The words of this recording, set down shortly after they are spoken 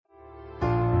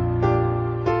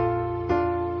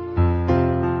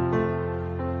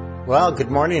Well,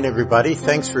 good morning, everybody.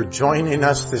 Thanks for joining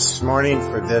us this morning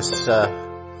for this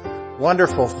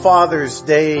wonderful Father's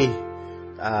Day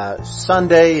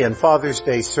Sunday and Father's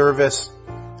Day service.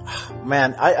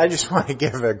 Man, I just want to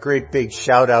give a great big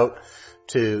shout out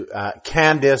to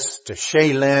Candice, to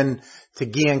Shaylin, to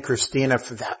Guy and Christina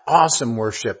for that awesome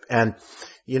worship. And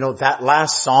you know, that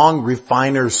last song,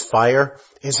 Refiner's Fire,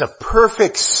 is a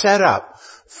perfect setup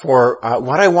for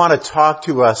what I want to talk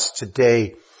to us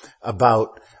today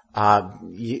about.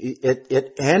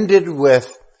 It ended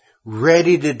with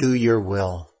ready to do your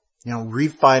will. You know,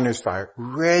 Refiner's Fire,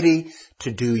 ready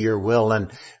to do your will.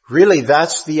 And really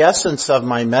that's the essence of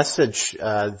my message,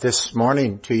 this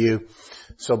morning to you.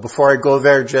 So before I go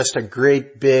there, just a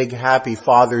great big happy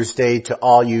Father's Day to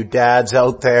all you dads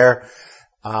out there.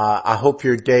 I hope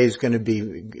your day is going to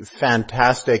be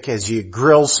fantastic as you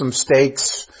grill some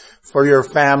steaks for your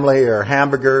family or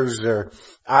hamburgers, or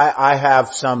I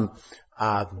have some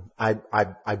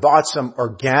I bought some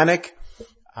organic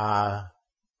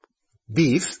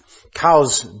beef,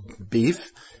 cow's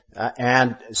beef,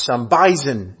 and some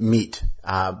bison meat,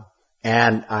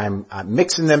 and I'm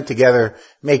mixing them together,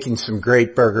 making some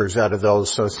great burgers out of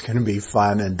those. So it's going to be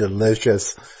fun and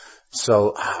delicious.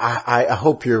 So I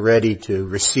hope you're ready to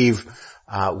receive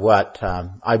what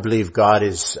I believe God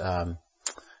is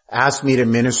asked me to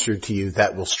minister to you,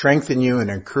 that will strengthen you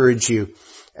and encourage you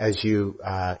as you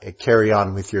carry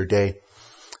on with your day.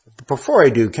 Before I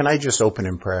do, can I just open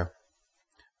in prayer?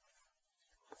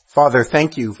 Father,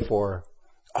 thank you for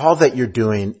all that you're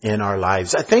doing in our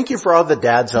lives. I thank you for all the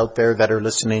dads out there that are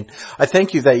listening. I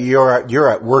thank you that you're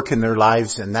at work in their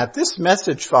lives, and that this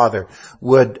message, Father,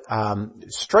 would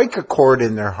strike a chord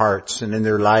in their hearts and in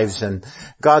their lives, and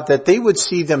God, that they would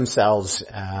see themselves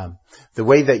the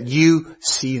way that you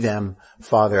see them,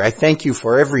 Father. I thank you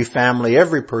for every family,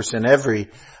 every person, every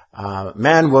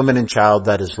man, woman, and child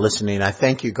that is listening. I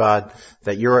thank you, God,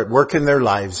 that you're at work in their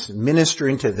lives,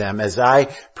 ministering to them. As I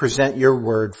present your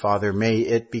word, Father, may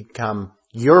it become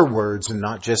your words and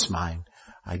not just mine.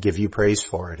 I give you praise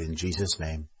for it in Jesus'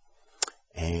 name.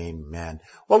 Amen.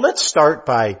 Well, let's start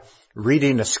by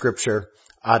reading a scripture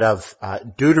out of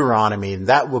Deuteronomy, and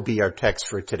that will be our text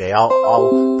for today.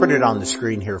 I'll put it on the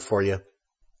screen here for you.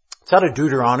 It's out of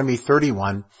Deuteronomy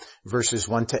 31, verses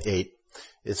 1 to 8.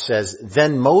 It says,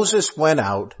 "Then Moses went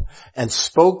out and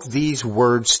spoke these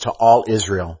words to all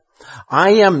Israel. I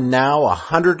am now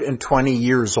 120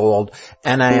 years old,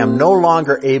 and I am no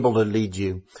longer able to lead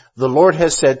you. The Lord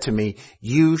has said to me,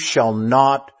 you shall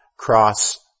not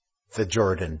cross the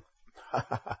Jordan."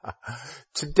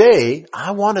 Today,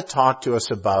 I want to talk to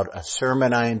us about a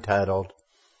sermon I entitled,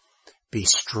 "Be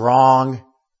Strong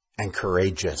and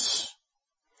Courageous."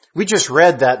 We just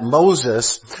read that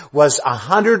Moses was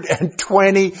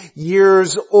 120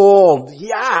 years old.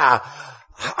 Yeah,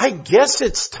 I guess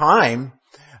it's time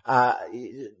to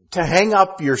hang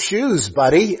up your shoes,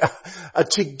 buddy,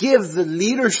 to give the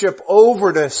leadership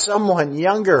over to someone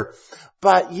younger.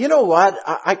 But you know what?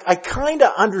 I kind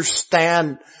of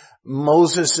understand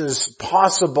Moses's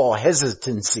possible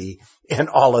hesitancy in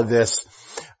all of this.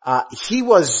 He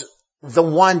was the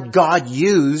one God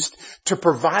used to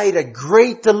provide a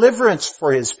great deliverance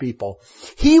for his people.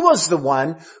 He was the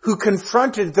one who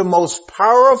confronted the most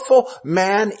powerful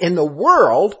man in the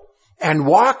world and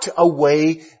walked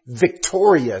away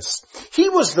victorious. He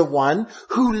was the one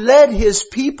who led his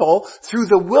people through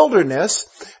the wilderness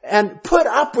and put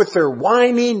up with their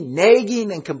whining,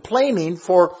 nagging, and complaining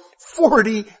for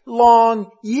 40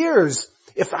 long years.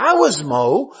 If I was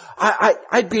Mo,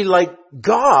 I'd be like,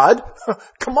 God,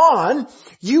 come on,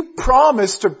 you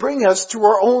promised to bring us to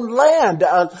our own land,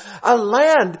 a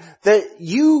land that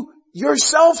you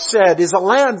yourself said is a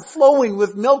land flowing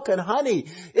with milk and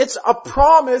honey. It's a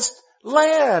promised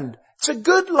land. It's a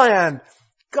good land.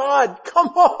 God, come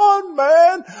on,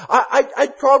 man.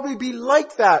 I'd probably be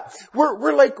like that.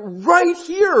 We're like right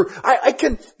here. I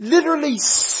can literally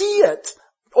see it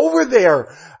over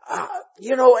there.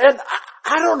 And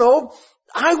I don't know.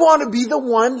 I want to be the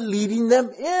one leading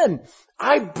them in.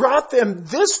 I brought them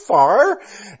this far,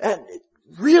 and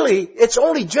really, it's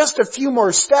only just a few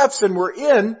more steps and we're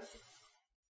in.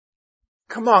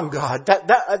 Come on, God.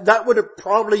 That would have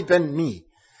probably been me.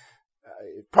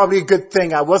 Probably a good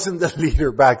thing I wasn't the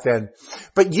leader back then.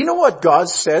 But you know what God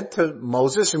said to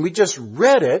Moses? And we just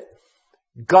read it.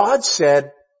 God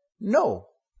said, no.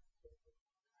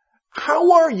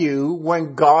 How are you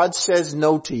when God says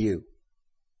no to you?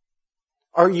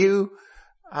 Are you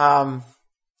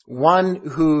one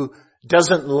who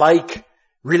doesn't like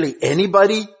really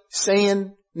anybody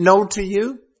saying no to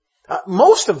you?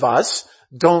 Most of us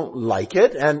don't like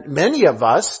it, and many of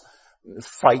us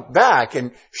fight back.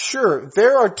 And sure,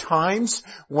 there are times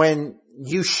when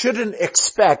you shouldn't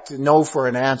expect no for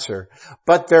an answer,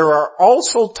 but there are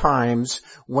also times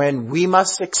when we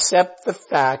must accept the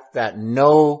fact that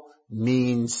no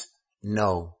means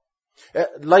no.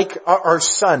 Like our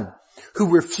son,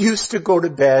 who refused to go to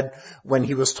bed when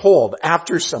he was told.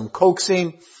 After some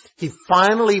coaxing, he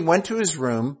finally went to his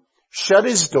room, shut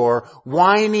his door,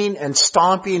 whining and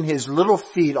stomping his little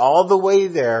feet all the way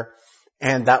there,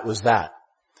 and that was that.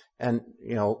 And,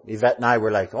 Yvette and I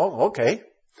were like, oh, okay,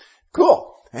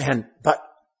 cool. But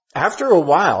after a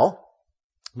while,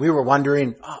 we were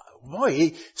wondering,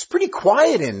 boy, it's pretty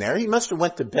quiet in there. He must have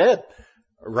went to bed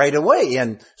right away.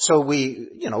 And so we,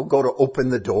 go to open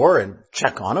the door and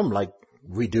check on him like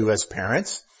we do as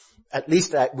parents. At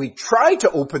least we tried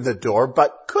to open the door,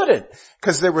 but couldn't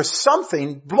because there was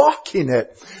something blocking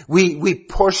it. We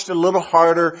pushed a little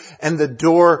harder and the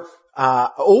door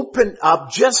opened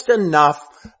up just enough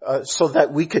so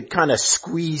that we could kind of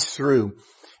squeeze through.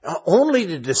 Only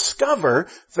to discover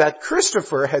that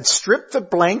Christopher had stripped the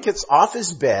blankets off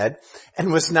his bed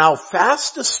and was now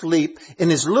fast asleep in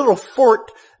his little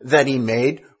fort that he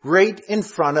made right in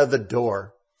front of the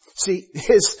door. See,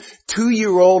 his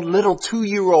little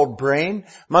two-year-old brain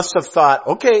must have thought,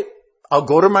 okay, I'll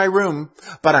go to my room,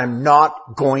 but I'm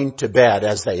not going to bed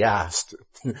as they asked.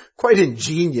 Quite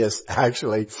ingenious,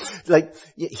 actually. Like,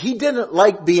 he didn't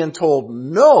like being told,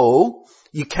 no,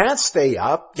 you can't stay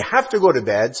up. You have to go to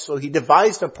bed. So he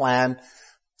devised a plan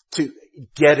to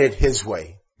get it his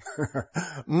way.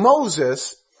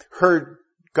 Moses heard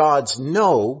God's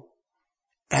no,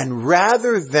 and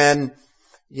rather than,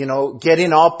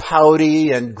 getting all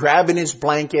pouty and grabbing his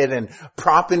blanket and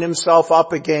propping himself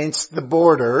up against the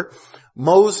border,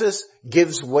 Moses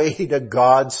gives way to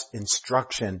God's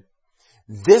instruction.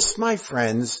 This, my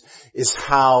friends, is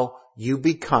how you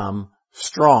become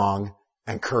strong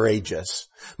and courageous.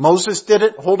 Moses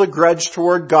didn't hold a grudge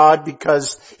toward God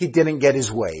because he didn't get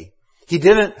his way. He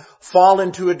didn't fall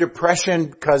into a depression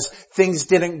because things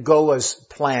didn't go as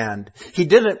planned. He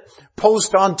didn't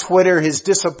post on Twitter his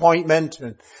disappointment.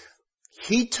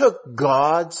 He took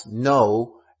God's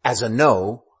no as a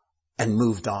no and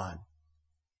moved on.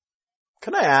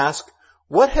 Can I ask,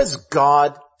 what has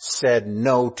God said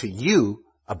no to you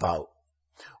about?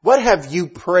 What have you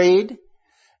prayed?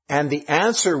 And the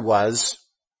answer was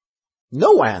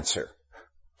no answer,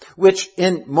 which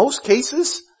in most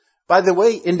cases, by the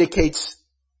way, indicates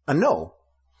a no.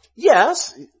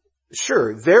 Yes,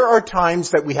 sure, there are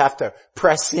times that we have to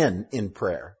press in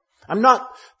prayer. I'm not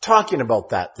talking about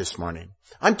that this morning.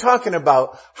 I'm talking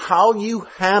about how you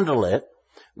handle it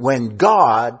when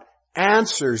God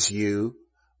answers you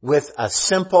with a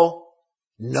simple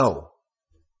no.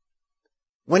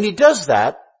 When he does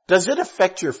that, does it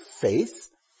affect your faith?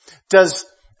 Does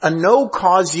a no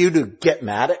cause you to get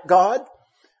mad at God?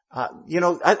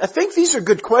 I think these are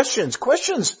good questions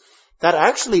that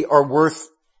actually are worth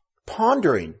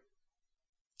pondering.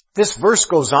 This verse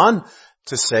goes on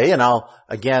to say, and I'll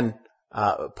again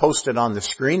post it on the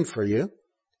screen for you.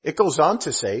 It goes on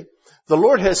to say, the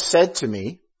Lord has said to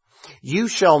me, you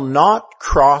shall not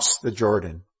cross the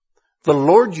Jordan. The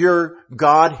Lord your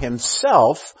God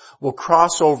himself will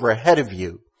cross over ahead of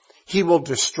you. He will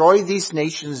destroy these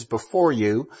nations before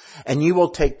you, and you will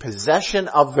take possession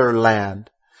of their land.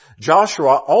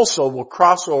 Joshua also will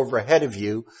cross over ahead of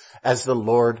you, as the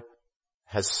Lord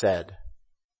has said.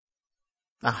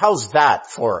 Now, how's that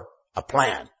for a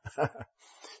plan?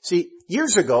 See,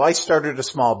 years ago, I started a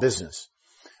small business.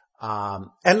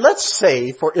 And let's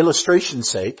say, for illustration's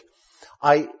sake,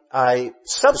 I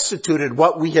substituted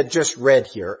what we had just read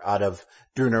here out of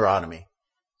Deuteronomy.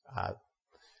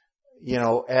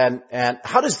 And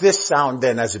how does this sound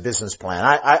then as a business plan?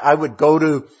 I would go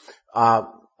to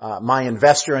my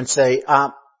investor and say,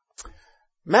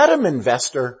 Madam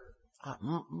Investor,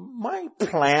 my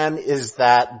plan is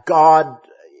that God,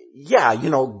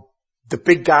 the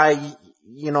big guy, him,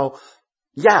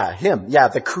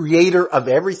 the creator of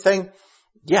everything,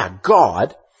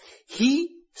 God, he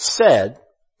said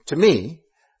to me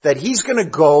that he's going to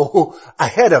go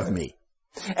ahead of me.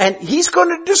 And he's going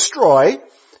to destroy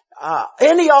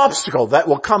any obstacle that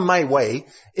will come my way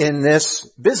in this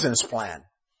business plan.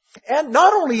 And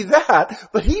not only that,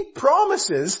 but he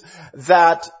promises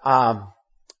that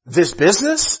this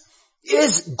business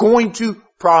is going to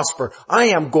prosper. I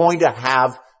am going to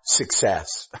have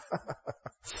success.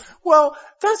 Well,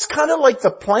 that's kind of like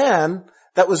the plan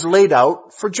that was laid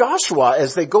out for Joshua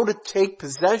as they go to take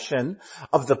possession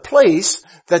of the place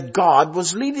that God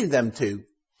was leading them to.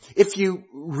 If you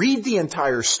read the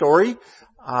entire story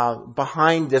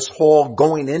behind this whole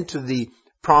going into the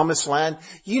promised land,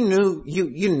 you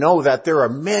know that there are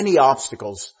many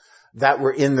obstacles that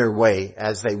were in their way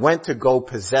as they went to go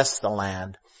possess the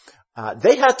land.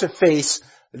 They had to face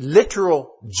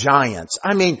literal giants.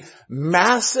 I mean,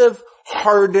 massive,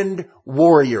 hardened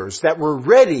warriors that were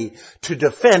ready to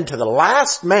defend to the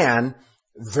last man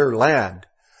their land.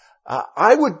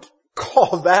 I would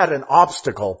call that an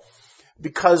obstacle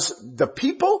because the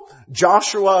people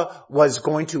Joshua was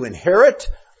going to inherit,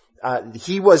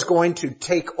 he was going to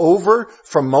take over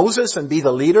from Moses and be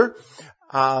the leader.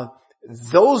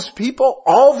 Those people,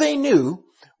 all they knew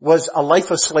was a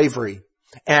life of slavery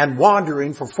and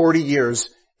wandering for 40 years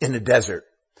in the desert.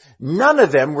 None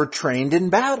of them were trained in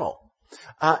battle.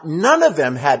 None of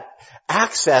them had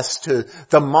access to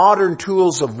the modern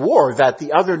tools of war that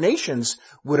the other nations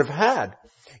would have had.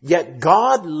 Yet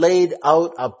God laid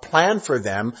out a plan for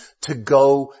them to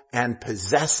go and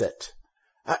possess it.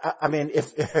 I mean,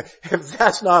 if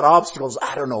that's not obstacles,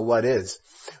 I don't know what is.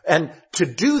 And to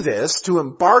do this, to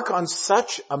embark on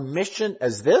such a mission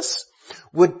as this,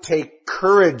 would take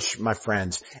courage, my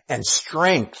friends, and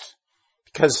strength.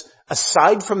 Because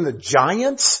aside from the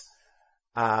giants,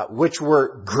 which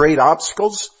were great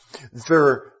obstacles,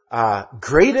 their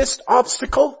greatest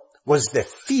obstacle was the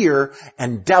fear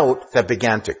and doubt that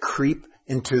began to creep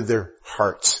into their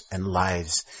hearts and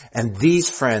lives. And these,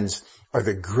 friends, are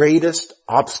the greatest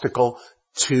obstacle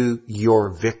to your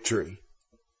victory.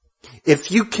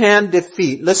 If you can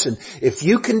defeat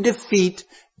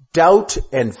doubt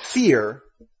and fear,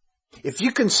 if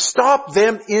you can stop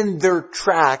them in their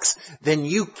tracks, then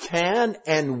you can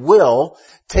and will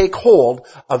take hold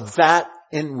of that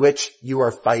in which you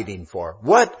are fighting for.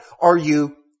 What are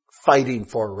you fighting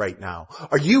for right now?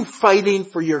 Are you fighting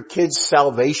for your kids'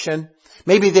 salvation?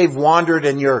 Maybe they've wandered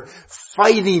and you're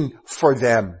fighting for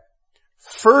them.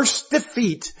 First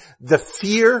defeat the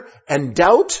fear and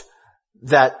doubt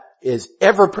that is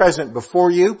ever present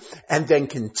before you, and then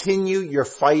continue your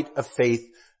fight of faith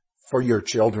for your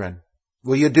children.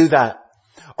 Will you do that?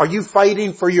 Are you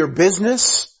fighting for your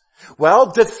business?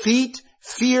 Well, defeat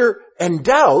fear and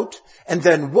doubt, and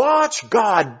then watch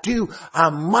God do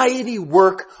a mighty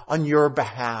work on your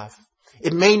behalf.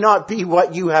 It may not be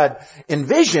what you had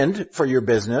envisioned for your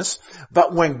business,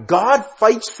 but when God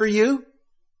fights for you,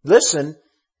 listen,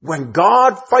 when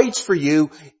God fights for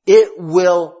you, it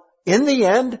will, in the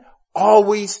end,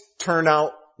 always turn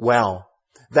out well.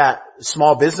 That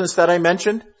small business that I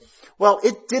mentioned, well,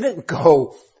 it didn't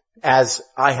go as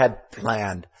I had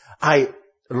planned. I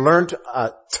learned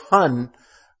a ton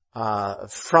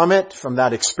from it, from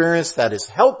that experience that has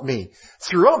helped me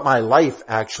throughout my life,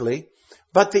 actually.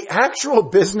 But the actual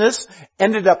business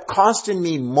ended up costing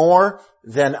me more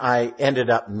than I ended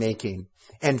up making.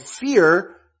 And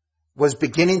fear was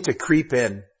beginning to creep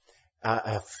in.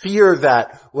 A fear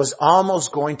that was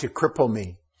almost going to cripple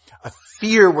me. A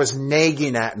fear was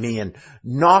nagging at me and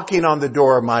knocking on the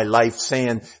door of my life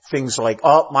saying things like,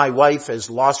 oh, my wife has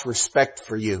lost respect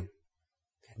for you.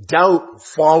 Doubt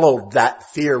followed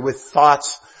that fear with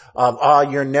thoughts of, oh,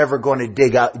 you're never going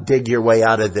to dig your way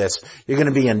out of this. You're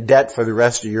going to be in debt for the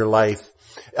rest of your life.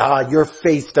 Your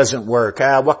faith doesn't work.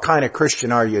 What kind of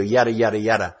Christian are you? Yada, yada,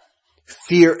 yada.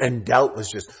 Fear and doubt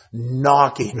was just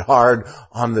knocking hard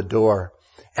on the door.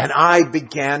 And I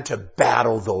began to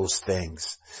battle those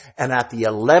things. And at the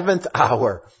 11th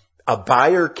hour, a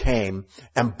buyer came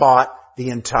and bought the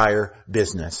entire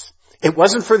business. It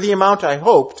wasn't for the amount I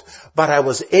hoped, but I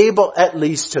was able at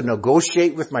least to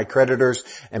negotiate with my creditors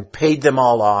and paid them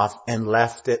all off and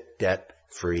left it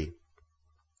debt-free.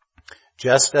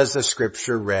 Just as the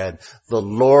scripture read, the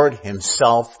Lord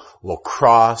himself will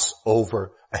cross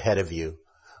over ahead of you.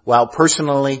 Well,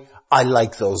 personally, I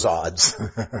like those odds.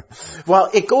 Well,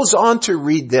 it goes on to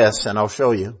read this, and I'll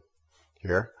show you.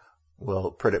 Here,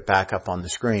 we'll put it back up on the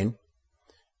screen.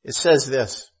 It says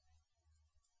this.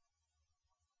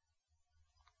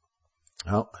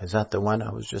 Oh, is that the one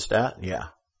I was just at? Yeah.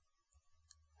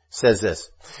 It says this.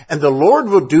 And the Lord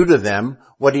will do to them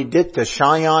what he did to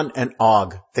Sihon and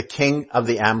Og, the king of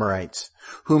the Amorites,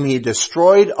 whom he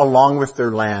destroyed along with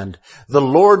their land. The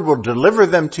Lord will deliver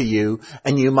them to you,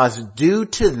 and you must do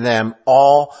to them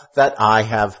all that I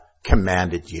have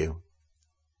commanded you.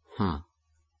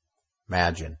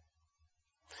 Imagine.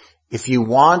 If you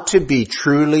want to be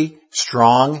truly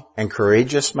strong and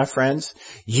courageous, my friends,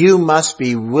 you must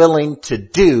be willing to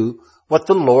do what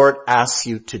the Lord asks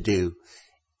you to do,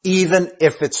 even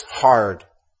if it's hard.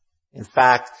 In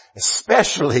fact,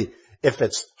 especially if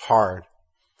it's hard.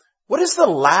 What is the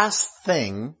last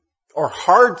thing or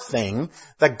hard thing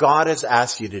that God has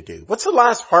asked you to do? What's the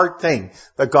last hard thing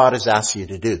that God has asked you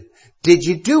to do? Did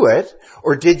you do it,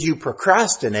 or did you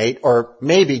procrastinate, or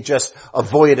maybe just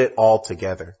avoid it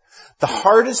altogether? The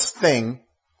hardest thing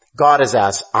God has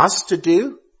asked us to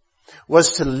do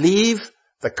was to leave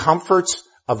the comforts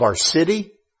of our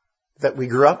city that we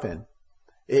grew up in.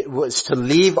 It was to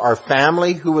leave our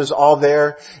family who was all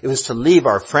there. It was to leave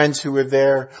our friends who were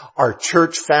there, our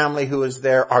church family who was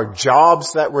there, our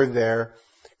jobs that were there.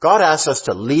 God asked us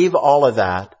to leave all of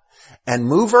that and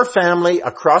move our family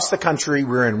across the country. We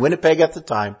were in Winnipeg at the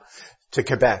time, to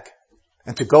Quebec,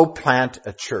 and to go plant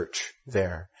a church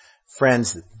there.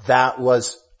 Friends, that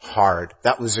was hard.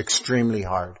 That was extremely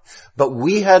hard. But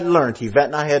we had learned, Yvette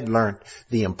and I had learned,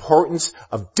 the importance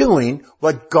of doing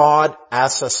what God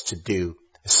asks us to do,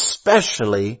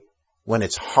 especially when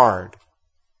it's hard.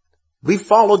 We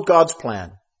followed God's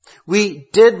plan. We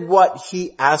did what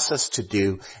He asked us to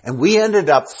do, and we ended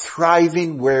up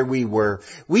thriving where we were.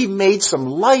 We made some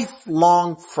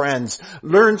lifelong friends,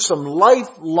 learned some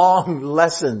lifelong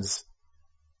lessons.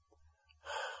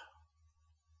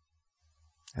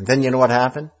 And then you know what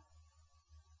happened?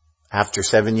 After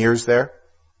 7 years there,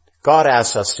 God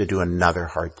asked us to do another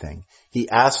hard thing. He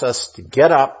asked us to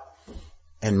get up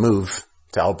and move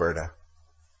to Alberta.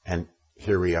 And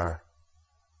here we are.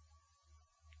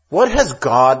 What has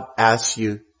God asked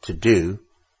you to do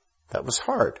that was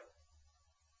hard?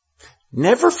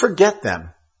 Never forget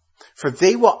them, for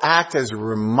they will act as a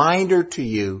reminder to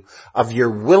you of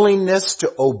your willingness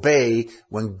to obey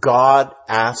when God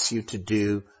asks you to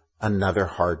do another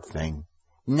hard thing.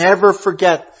 Never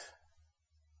forget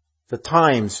the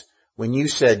times when you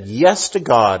said yes to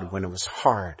God when it was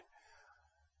hard,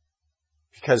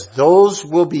 because those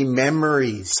will be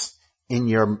memories in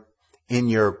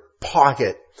your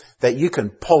pocket that you can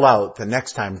pull out the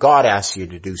next time God asks you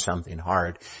to do something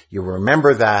hard. You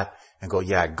remember that and go,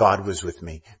 yeah, God was with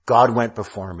me. God went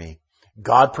before me.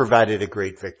 God provided a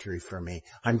great victory for me.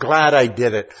 I'm glad I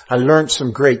did it. I learned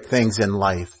some great things in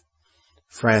life.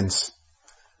 Friends,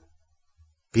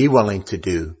 be willing to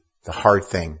do the hard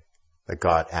thing that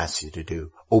God asks you to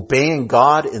do. Obeying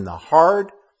God in the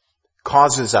hard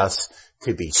causes us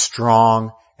to be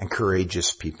strong and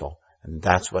courageous people. And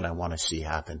that's what I want to see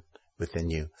happen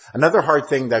within you. Another hard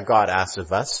thing that God asks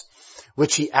of us,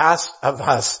 which He asked of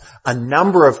us a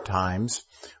number of times,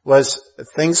 was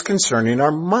things concerning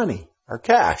our money, our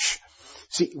cash.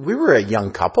 See, we were a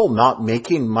young couple, not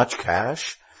making much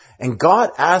cash, and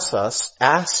God asked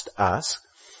us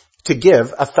to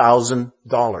give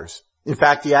 $1,000. In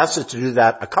fact, He asked us to do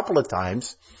that a couple of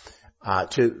times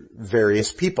to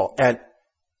various people. And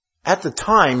at the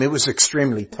time, it was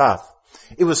extremely tough.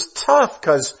 It was tough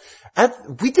because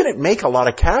we didn't make a lot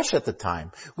of cash at the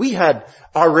time. We had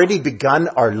already begun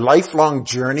our lifelong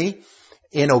journey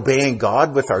in obeying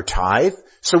God with our tithe.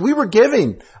 So we were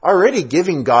already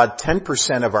giving God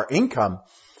 10% of our income.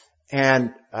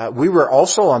 And we were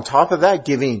also on top of that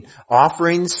giving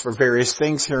offerings for various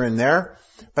things here and there.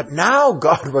 But now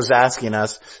God was asking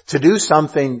us to do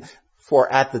something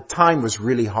for, at the time, was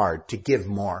really hard, to give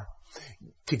more.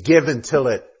 To give until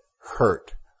it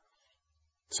hurt.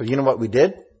 So you know what we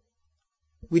did?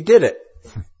 We did it.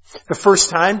 The first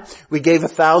time we gave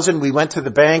 1,000, we went to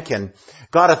the bank and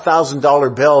got a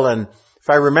 $1,000 bill, and if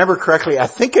I remember correctly, I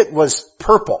think it was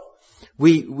purple.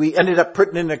 We ended up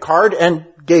putting in a card and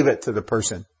gave it to the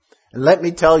person. And let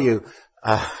me tell you,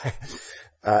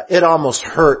 it almost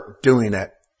hurt doing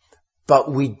it.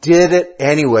 But we did it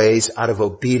anyways out of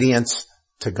obedience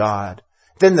to God.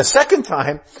 Then the second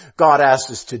time God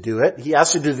asked us to do it, He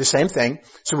asked us to do the same thing.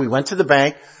 So we went to the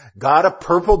bank, got a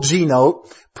purple G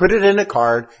note, put it in a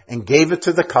card, and gave it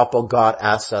to the couple God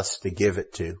asked us to give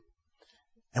it to.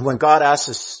 And when God asked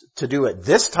us to do it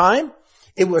this time,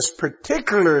 it was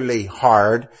particularly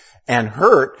hard and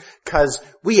hurt because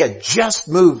we had just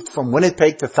moved from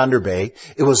Winnipeg to Thunder Bay.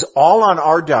 It was all on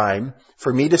our dime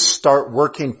for me to start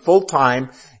working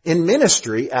full-time in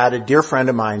ministry at a dear friend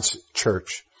of mine's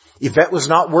church. Yvette was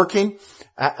not working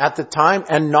at the time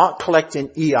and not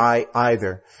collecting EI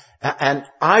either. And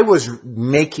I was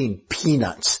making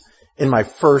peanuts in my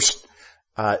first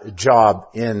job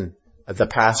in the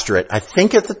pastorate. I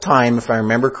think at the time, if I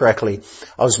remember correctly,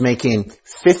 I was making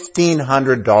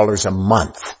 $1,500 a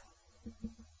month.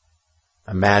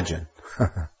 Imagine.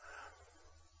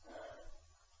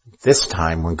 This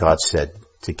time when God said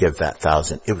to give that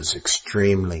 1,000, it was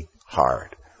extremely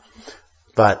hard.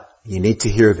 But you need to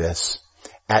hear this.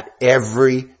 At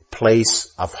every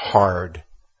place of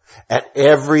hard,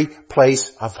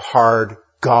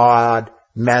 God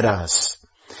met us.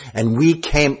 And we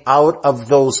came out of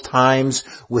those times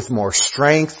with more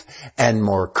strength and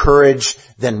more courage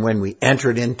than when we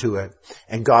entered into it.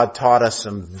 And God taught us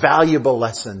some valuable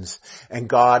lessons. And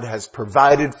God has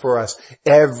provided for us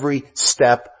every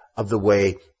step of the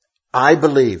way. I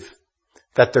believe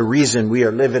that the reason we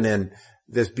are living in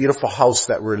this beautiful house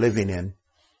that we're living in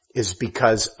is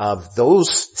because of those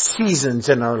seasons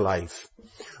in our life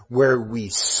where we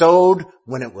sowed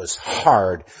when it was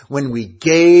hard, when we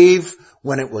gave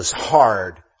when it was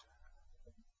hard.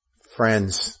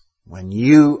 Friends, when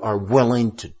you are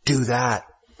willing to do that,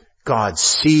 God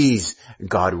sees,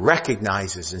 God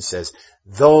recognizes and says,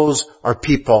 those are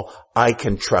people I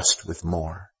can trust with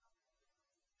more.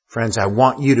 Friends, I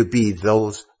want you to be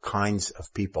those kinds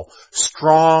of people.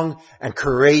 Strong and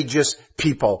courageous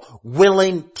people,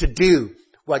 willing to do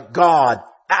what God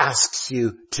asks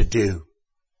you to do.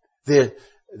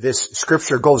 This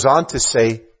scripture goes on to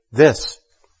say this.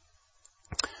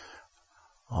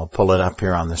 I'll pull it up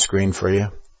here on the screen for you.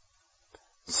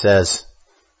 It says,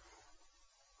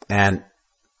 and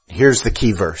here's the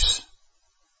key verse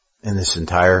in this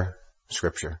entire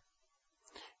scripture.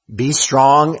 Be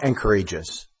strong and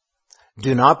courageous.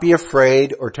 Do not be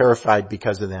afraid or terrified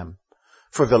because of them.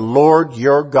 For the Lord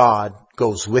your God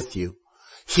goes with you.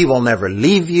 He will never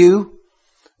leave you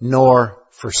nor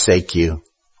forsake you.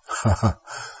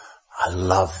 I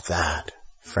love that.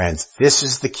 Friends, this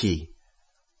is the key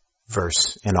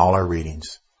verse in all our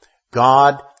readings.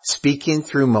 God speaking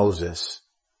through Moses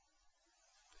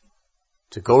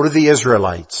to go to the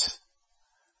Israelites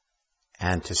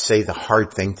and to say the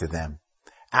hard thing to them.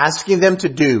 Asking them to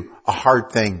do a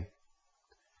hard thing.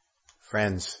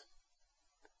 Friends,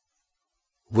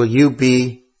 will you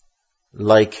be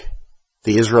like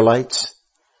the Israelites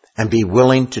and be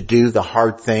willing to do the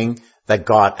hard thing that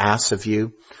God asks of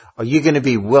you? Are you going to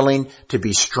be willing to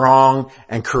be strong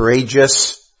and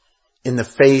courageous in the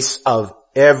face of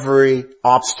every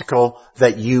obstacle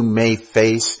that you may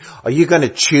face? Are you going to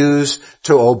choose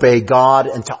to obey God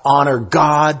and to honor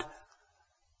God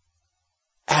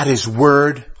at His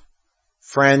word?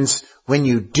 Friends, when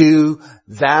you do,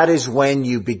 that is when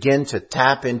you begin to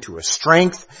tap into a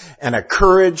strength and a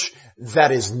courage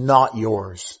that is not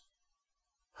yours.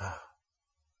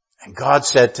 And God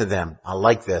said to them, I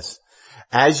like this,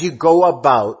 as you go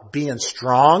about being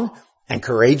strong and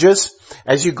courageous,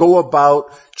 as you go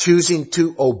about choosing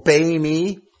to obey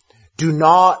me, do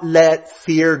not let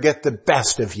fear get the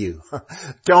best of you.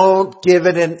 Don't give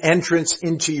it an entrance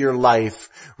into your life.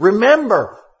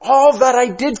 Remember all that I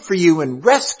did for you in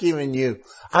rescuing you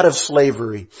out of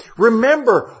slavery.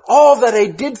 Remember all that I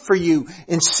did for you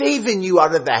in saving you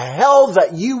out of the hell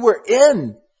that you were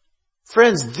in.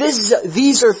 Friends,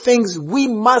 these are things we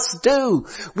must do.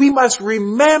 We must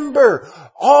remember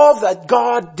all that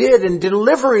God did in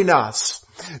delivering us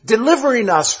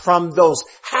from those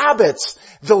habits,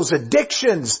 those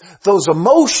addictions, those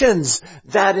emotions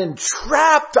that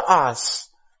entrapped us.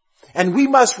 And we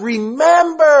must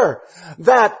remember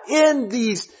that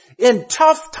in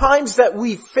tough times that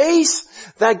we face,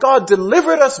 that God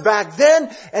delivered us back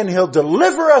then and He'll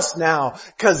deliver us now,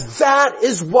 because that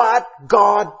is what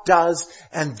God does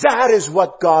and that is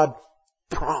what God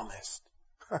promised.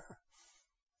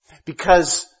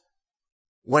 Because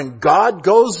when God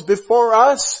goes before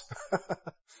us,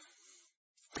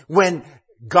 when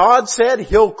God said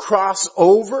He'll cross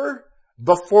over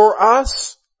before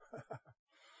us,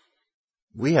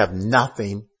 we have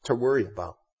nothing to worry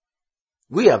about.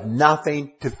 We have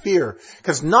nothing to fear.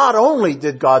 Because not only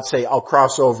did God say, I'll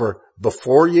cross over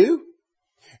before you,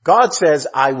 God says,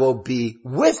 I will be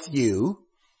with you.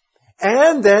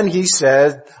 And then He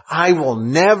said, I will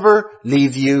never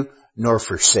leave you nor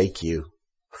forsake you.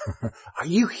 Are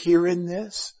you hearing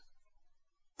this?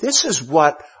 This is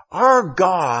what our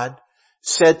God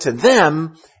said to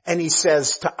them, and He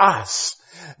says to us,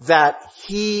 that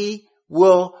He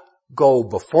will go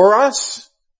before us,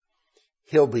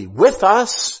 He'll be with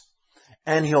us,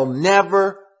 and He'll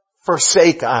never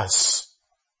forsake us.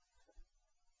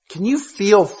 Can you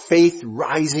feel faith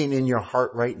rising in your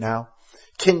heart right now?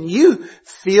 Can you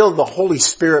feel the Holy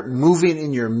Spirit moving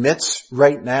in your midst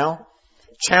right now?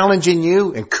 Challenging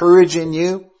you, encouraging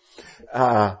you,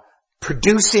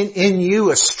 producing in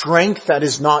you a strength that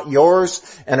is not yours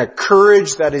and a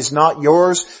courage that is not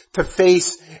yours to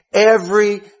face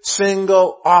every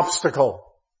single obstacle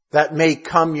that may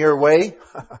come your way.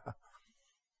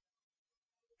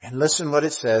 And listen what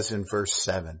it says in verse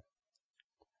 7.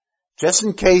 Just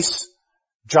in case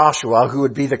Joshua, who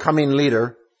would be the coming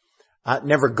leader,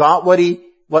 never got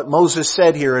what Moses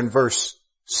said here in verse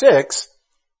 6,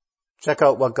 check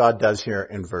out what God does here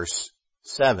in verse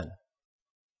 7.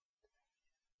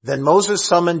 Then Moses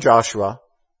summoned Joshua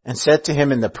and said to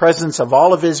him in the presence of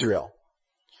all of Israel,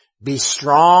 "Be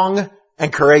strong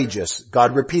and courageous."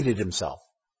 God repeated himself.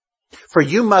 "For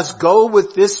you must go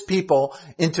with this people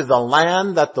into the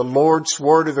land that the Lord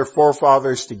swore to their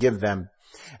forefathers to give them,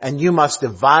 and you must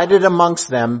divide it amongst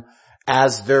them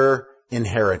as their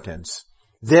inheritance."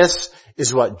 This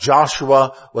is what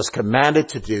Joshua was commanded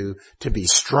to do, to be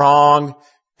strong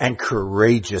and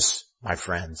courageous, my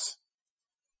friends.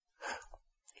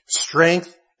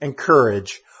 Strength and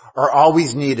courage are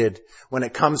always needed when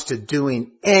it comes to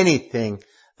doing anything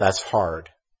that's hard.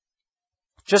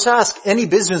 Just ask any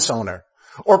business owner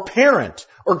or parent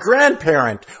or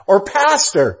grandparent or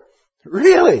pastor.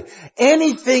 Really,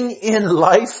 anything in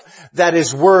life that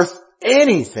is worth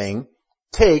anything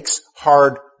takes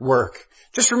hard work.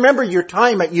 Just remember your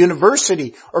time at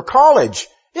university or college.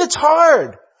 It's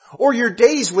hard. Or your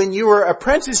days when you were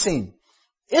apprenticing.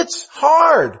 It's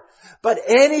hard. But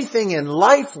anything in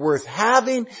life worth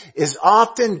having is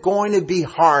often going to be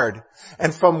hard.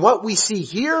 And from what we see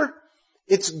here,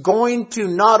 it's going to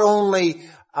not only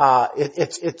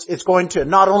it's going to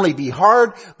not only be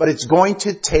hard, but it's going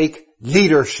to take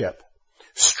leadership.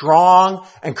 Strong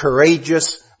and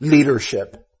courageous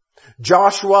leadership.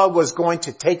 Joshua was going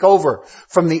to take over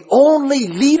from the only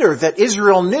leader that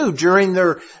Israel knew during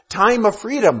their time of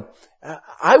freedom.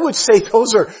 I would say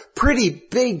those are pretty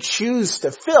big shoes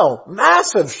to fill.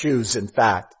 Massive shoes, in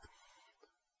fact.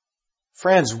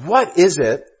 Friends, what is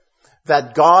it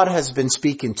that God has been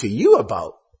speaking to you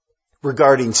about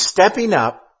regarding stepping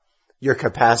up your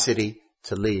capacity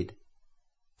to lead?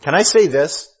 Can I say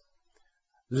this?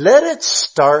 Let it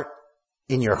start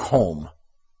in your home.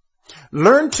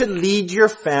 Learn to lead your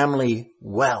family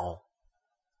well.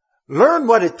 Learn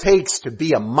what it takes to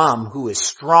be a mom who is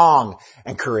strong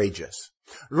and courageous.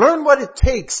 Learn what it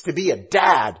takes to be a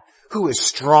dad who is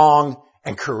strong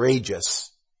and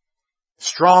courageous.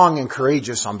 Strong and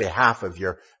courageous on behalf of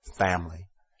your family.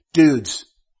 Dudes,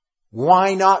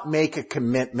 why not make a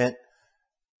commitment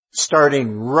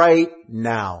starting right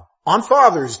now on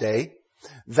Father's Day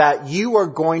that you are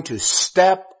going to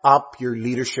step up your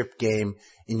leadership game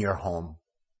in your home?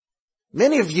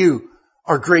 Many of you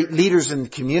are great leaders in the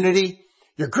community.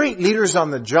 You're great leaders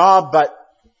on the job, but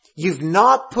you've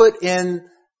not put in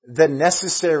the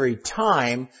necessary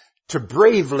time to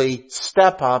bravely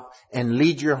step up and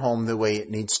lead your home the way it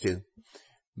needs to.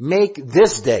 Make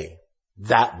this day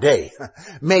that day.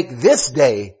 Make this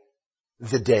day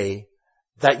the day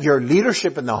that your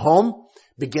leadership in the home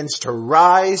begins to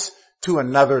rise to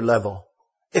another level.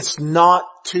 It's not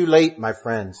too late, my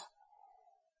friends.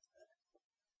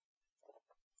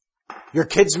 Your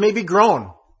kids may be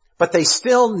grown, but they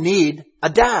still need a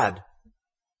dad.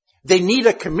 They need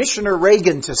a Commissioner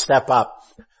Reagan to step up.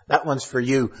 That one's for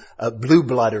you blue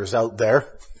blooders out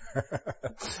there.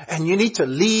 And you need to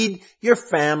lead your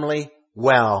family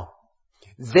well.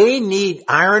 They need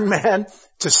Iron Man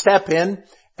to step in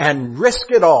and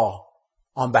risk it all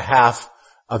on behalf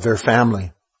of their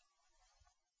family.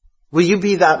 Will you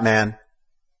be that man?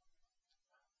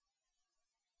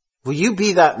 Will you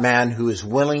be that man who is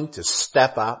willing to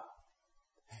step up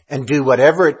and do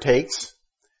whatever it takes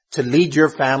to lead your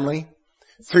family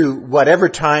through whatever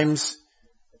times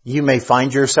you may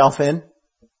find yourself in?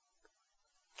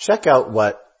 Check out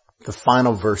what the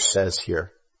final verse says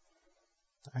here.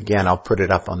 Again, I'll put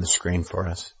it up on the screen for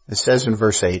us. It says in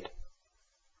verse 8,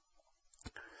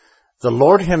 "The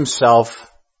Lord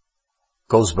himself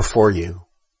goes before you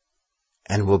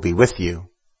and will be with you.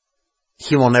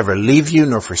 He will never leave you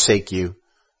nor forsake you.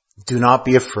 Do not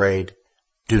be afraid.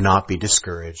 Do not be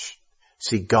discouraged."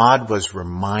 See, God was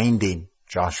reminding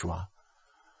Joshua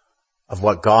of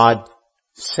what God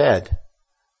said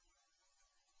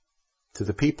to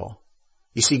the people.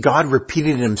 You see, God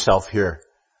repeated himself here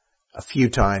a few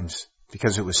times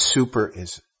because it was super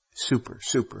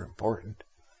important.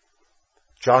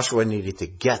 Joshua needed to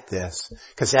get this,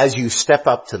 because as you step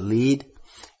up to lead,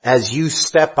 as you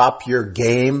step up your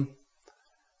game,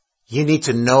 you need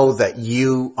to know that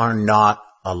you are not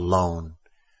alone.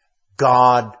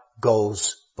 God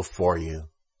goes before you.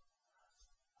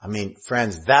 I mean,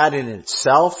 friends, that in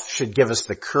itself should give us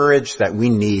the courage that we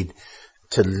need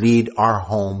to lead our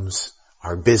homes,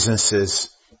 our businesses,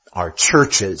 our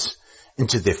churches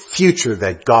into the future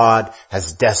that God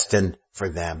has destined for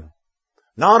them.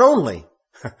 Not only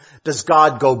does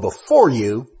God go before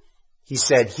you, he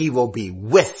said he will be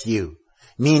with you,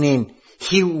 meaning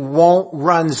he won't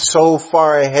run so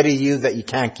far ahead of you that you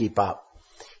can't keep up.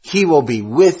 He will be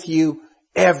with you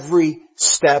every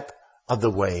step of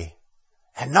the way.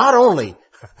 And not only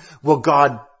will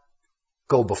God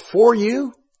go before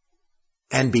you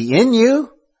and be in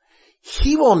you,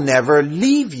 He will never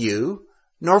leave you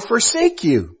nor forsake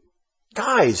you.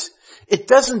 Guys, it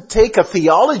doesn't take a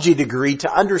theology degree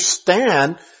to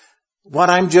understand what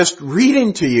I'm just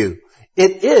reading to you.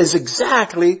 It is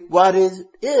exactly what it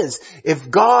is. If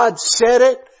God said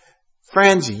it,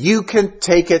 friends, you can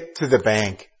take it to the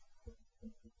bank.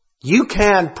 You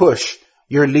can push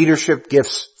your leadership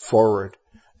gifts forward,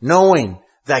 knowing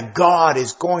that God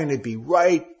is going to be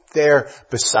right there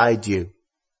beside you.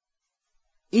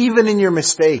 Even in your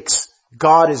mistakes,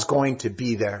 God is going to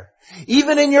be there.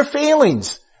 Even in your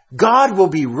failings, God will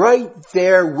be right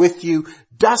there with you,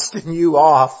 dusting you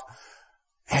off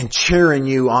and cheering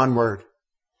you onward.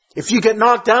 If you get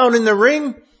knocked down in the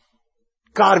ring,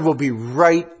 God will be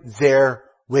right there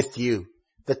with you.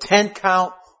 The 10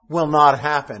 count will not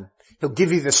happen. He'll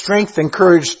give you the strength and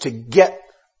courage to get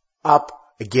up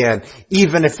again,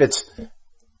 even if it's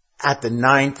at the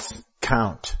 9th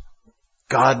count.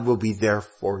 God will be there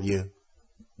for you.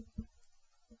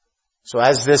 So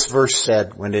as this verse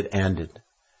said when it ended,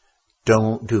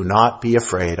 do not be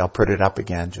afraid. I'll put it up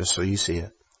again just so you see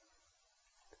it.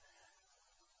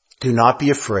 Do not be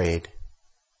afraid.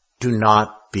 Do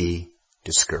not be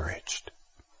discouraged.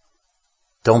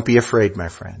 Don't be afraid, my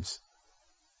friends.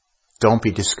 Don't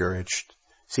be discouraged.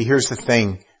 See, here's the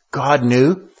thing. God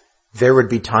knew there would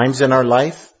be times in our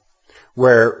life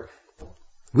where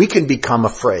we can become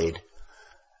afraid,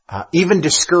 even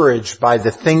discouraged by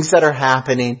the things that are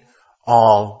happening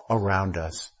all around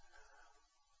us.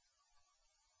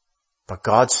 But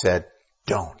God said,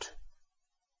 don't.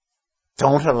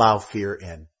 Don't allow fear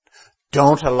in.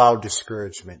 Don't allow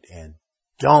discouragement in.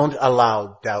 Don't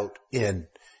allow doubt in.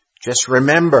 Just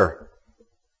remember,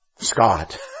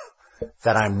 Scott,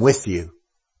 that I'm with you.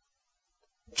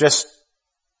 Just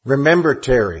remember,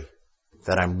 Terry,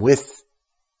 that I'm with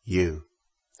you.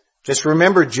 Just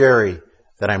remember, Jerry,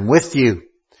 that I'm with you.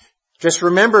 Just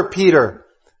remember, Peter,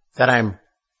 that I'm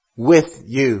with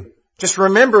you. Just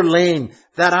remember, Lane,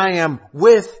 that I am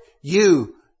with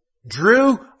you.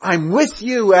 Drew, I'm with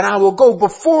you and I will go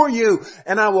before you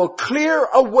and I will clear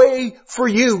a way for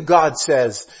you, God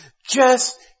says.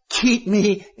 Just keep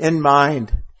me in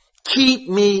mind. Keep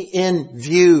me in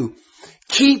view.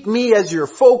 Keep me as your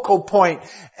focal point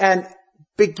and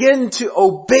begin to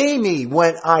obey me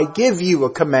when I give you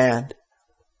a command.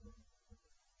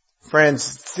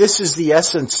 Friends, this is the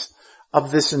essence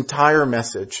of this entire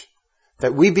message.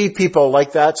 That we be people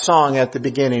like that song at the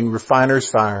beginning, Refiner's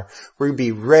Fire. We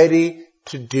be ready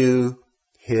to do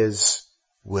His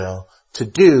will. To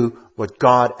do what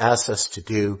God asks us to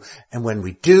do. And when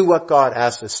we do what God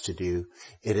asks us to do,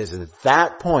 it is at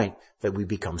that point that we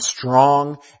become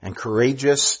strong and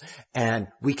courageous and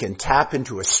we can tap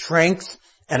into a strength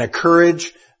and a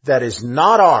courage that is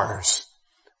not ours,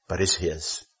 but is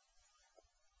His.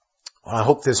 Well, I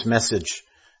hope this message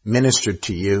ministered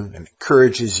to you and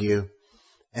encourages you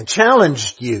and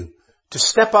challenged you to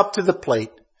step up to the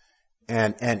plate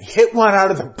and hit one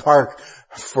out of the park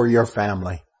for your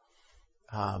family.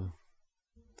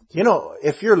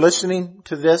 If you're listening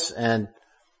to this and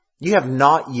you have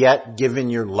not yet given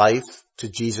your life to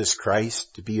Jesus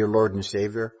Christ to be your Lord and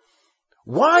Savior,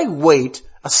 why wait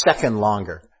a second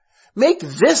longer? Make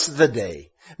this the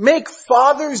day. Make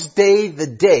Father's Day the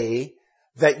day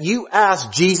that you ask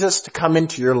Jesus to come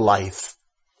into your life.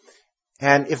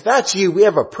 And if that's you, we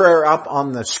have a prayer up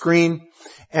on the screen.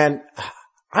 And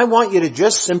I want you to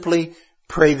just simply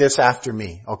pray this after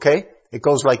me, okay? It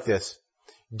goes like this.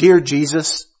 Dear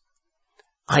Jesus,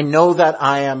 I know that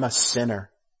I am a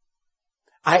sinner.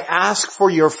 I ask for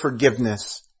your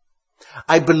forgiveness.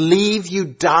 I believe you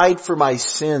died for my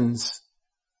sins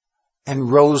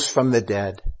and rose from the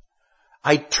dead.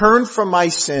 I turn from my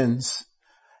sins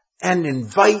and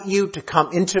invite you to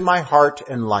come into my heart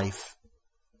and life.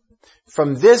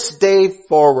 From this day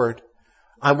forward,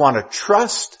 I want to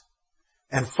trust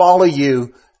and follow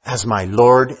you as my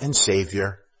Lord and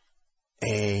Savior.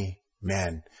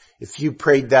 Amen. If you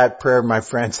prayed that prayer, my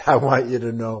friends, I want you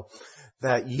to know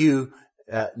that you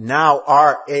now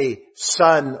are a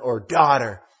son or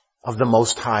daughter of the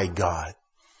Most High God.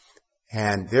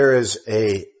 And there is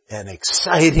an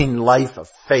exciting life of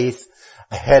faith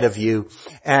ahead of you.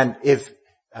 And if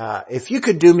you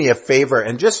could do me a favor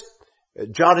and just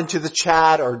jot into the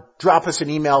chat or drop us an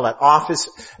email at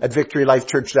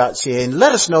office@victorylifechurch.ca and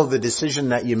let us know the decision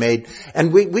that you made.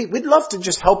 And we'd love to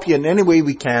just help you in any way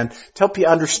we can to help you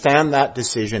understand that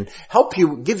decision, help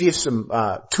you, give you some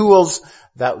tools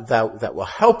that will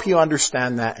help you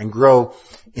understand that and grow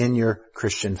in your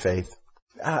Christian faith.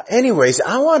 Anyways,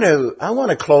 I want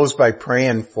to close by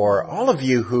praying for all of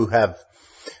you who have,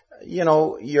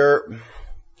 you're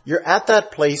you're at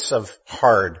that place of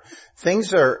hard.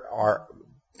 Things are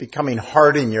becoming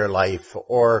hard in your life,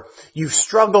 or you've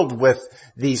struggled with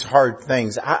these hard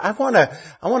things. I want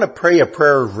to pray a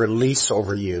prayer of release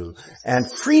over you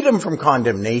and freedom from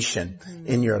condemnation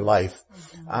in your life.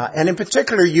 And in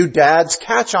particular, you dads,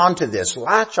 catch on to this,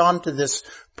 latch on to this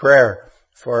prayer,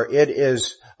 for it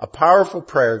is a powerful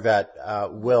prayer that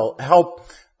will help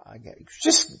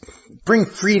just bring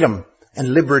freedom and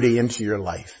liberty into your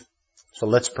life. So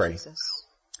let's pray.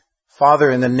 Father,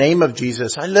 in the name of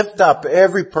Jesus, I lift up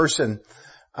every person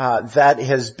that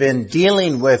has been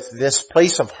dealing with this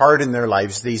place of hard in their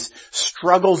lives, these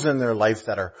struggles in their life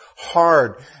that are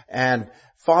hard. And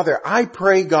Father, I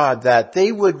pray, God, that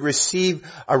they would receive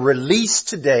a release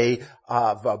today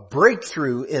of a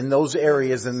breakthrough in those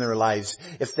areas in their lives.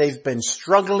 If they've been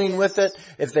struggling with it,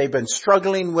 if they've been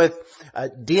struggling with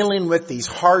dealing with these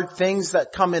hard things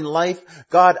that come in life,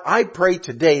 God, I pray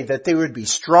today that they would be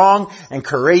strong and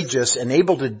courageous and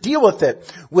able to deal with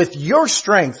it with your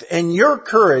strength and your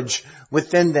courage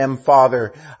within them,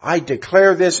 Father. I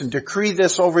declare this and decree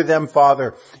this over them,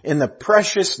 Father, in the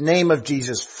precious name of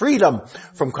Jesus. Freedom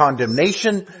from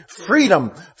condemnation,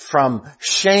 freedom from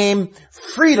shame,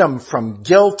 freedom from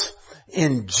guilt.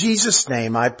 In Jesus'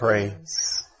 name I pray.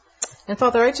 And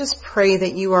Father, I just pray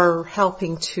that you are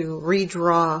helping to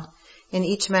redraw in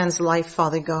each man's life,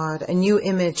 Father God, a new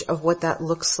image of what that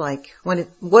looks like,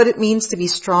 what it means to be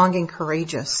strong and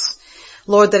courageous.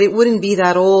 Lord, that it wouldn't be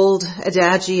that old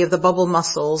adage of the bubble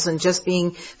muscles and just being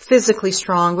physically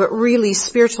strong, but really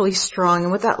spiritually strong,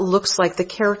 and what that looks like, the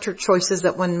character choices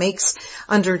that one makes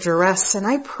under duress. And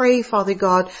I pray, Father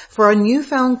God, for a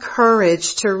newfound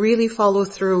courage to really follow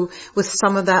through with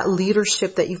some of that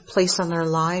leadership that you've placed on their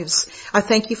lives. I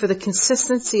thank you for the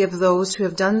consistency of those who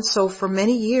have done so for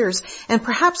many years and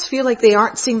perhaps feel like they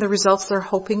aren't seeing the results they're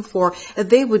hoping for, that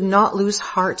they would not lose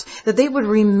heart, that they would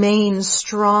remain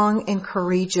strong and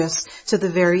courageous to the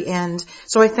very end.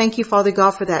 So I thank you, Father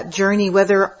God, for that journey,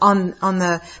 whether on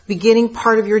the beginning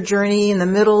part of your journey, in the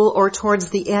middle, or towards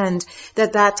the end,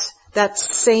 that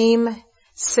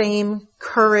same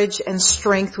courage and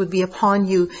strength would be upon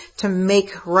you to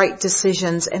make right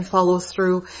decisions and follow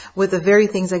through with the very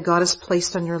things that God has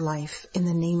placed on your life. In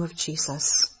the name of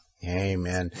Jesus.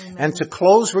 Amen. And to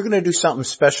close, we're going to do something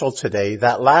special today.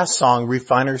 That last song,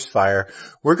 Refiner's Fire,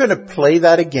 we're going to play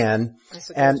that again.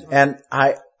 And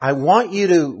I want you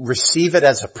to receive it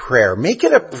as a prayer. Make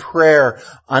it a prayer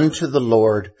unto the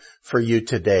Lord for you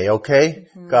today, okay?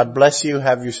 Mm-hmm. God bless you.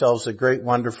 Have yourselves a great,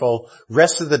 wonderful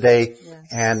rest of the day.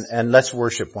 Yes. And let's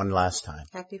worship one last time.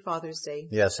 Happy Father's Day.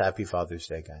 Yes, happy Father's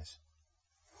Day, guys.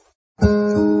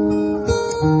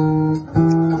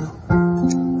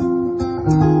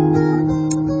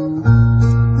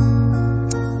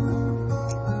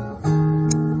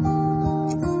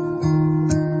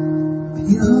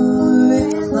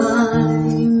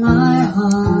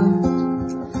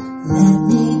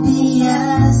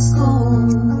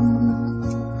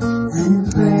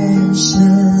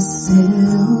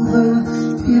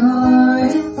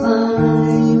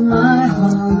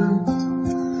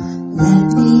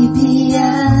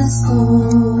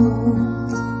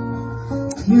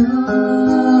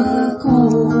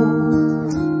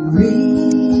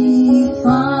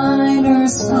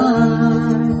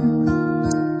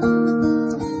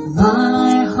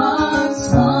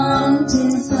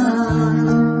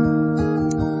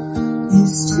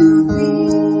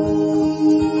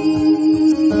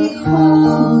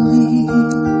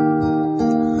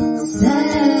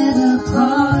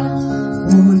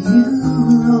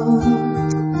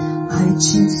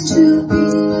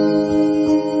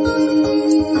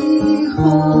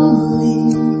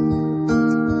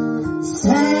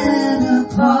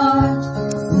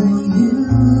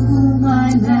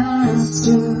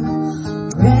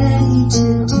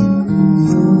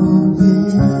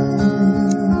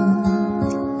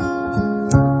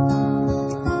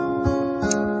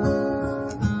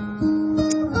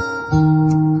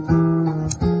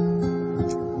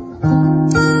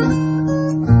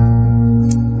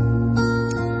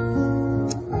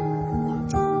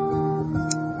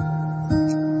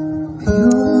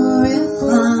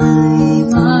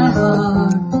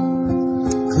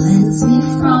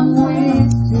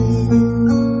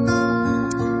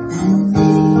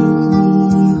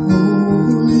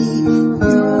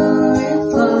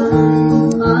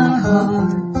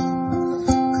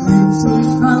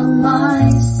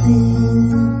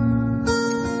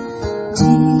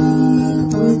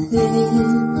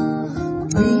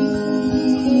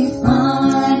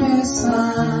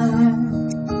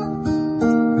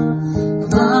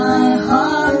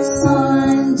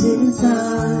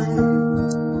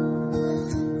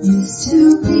 choose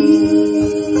to be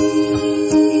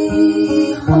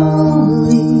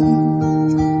holy,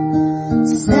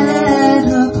 set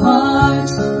apart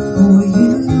for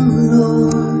you,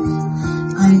 Lord.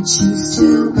 I choose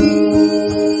to be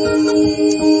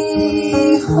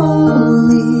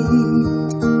holy,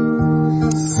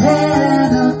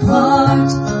 set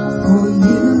apart for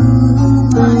you,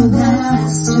 my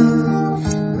Master,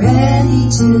 ready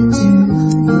to do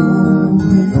your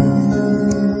will.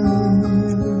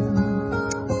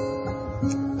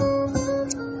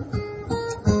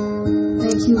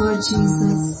 Thank you, Lord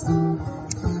Jesus.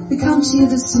 We come to you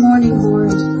this morning,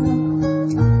 Lord.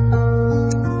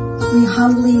 We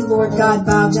humbly, Lord God,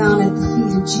 bow down at the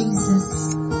feet of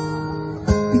Jesus.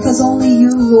 Because only you,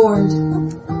 Lord,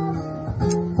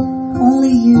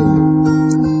 only you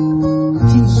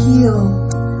can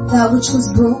heal that which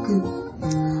was broken.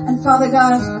 And Father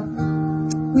God,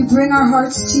 we bring our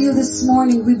hearts to you this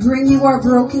morning. We bring you our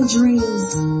broken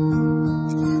dreams.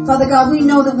 Father God, we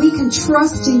know that we can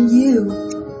trust in you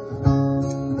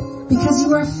because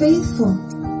you are faithful.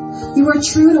 You are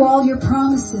true to all your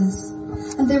promises.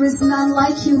 And there is none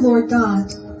like you, Lord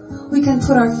God. We can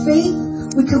put our faith,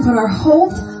 we can put our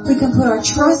hope, we can put our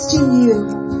trust in you.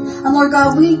 And Lord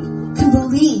God, we can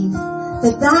believe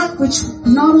that that which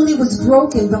not only was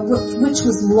broken, but which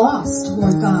was lost,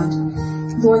 Lord God,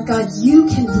 you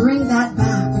can bring that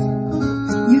back.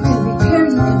 You can repair,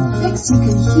 you can fix, you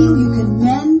can heal, you can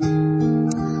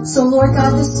mend. So Lord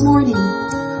God, this morning,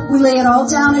 we lay it all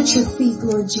down at your feet,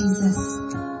 Lord Jesus.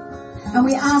 And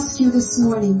we ask you this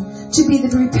morning to be the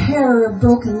repairer of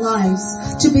broken lives,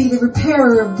 to be the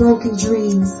repairer of broken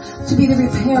dreams, to be the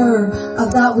repairer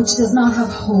of that which does not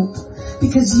have hope.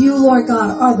 Because you, Lord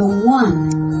God, are the one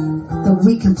that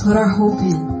we can put our hope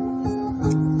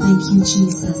in. Thank you,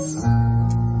 Jesus.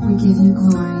 We give you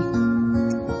glory.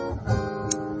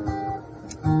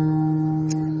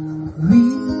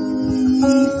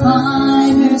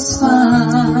 Refiner's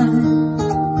fire,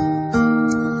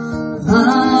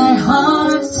 my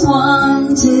heart's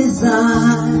one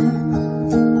desire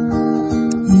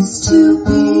is to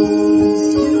be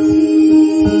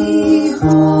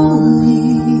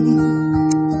holy,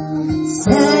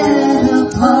 set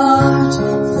apart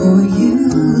for you,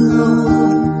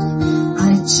 Lord. I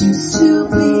choose to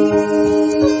be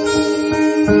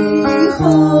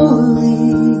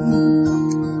holy,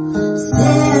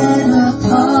 set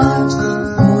apart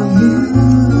for you,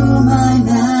 my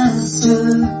Master,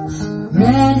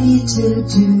 ready to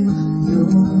do your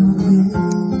will,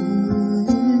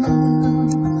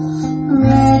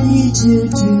 ready to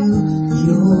do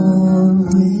your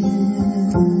will,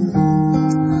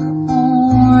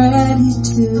 oh, ready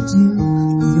to do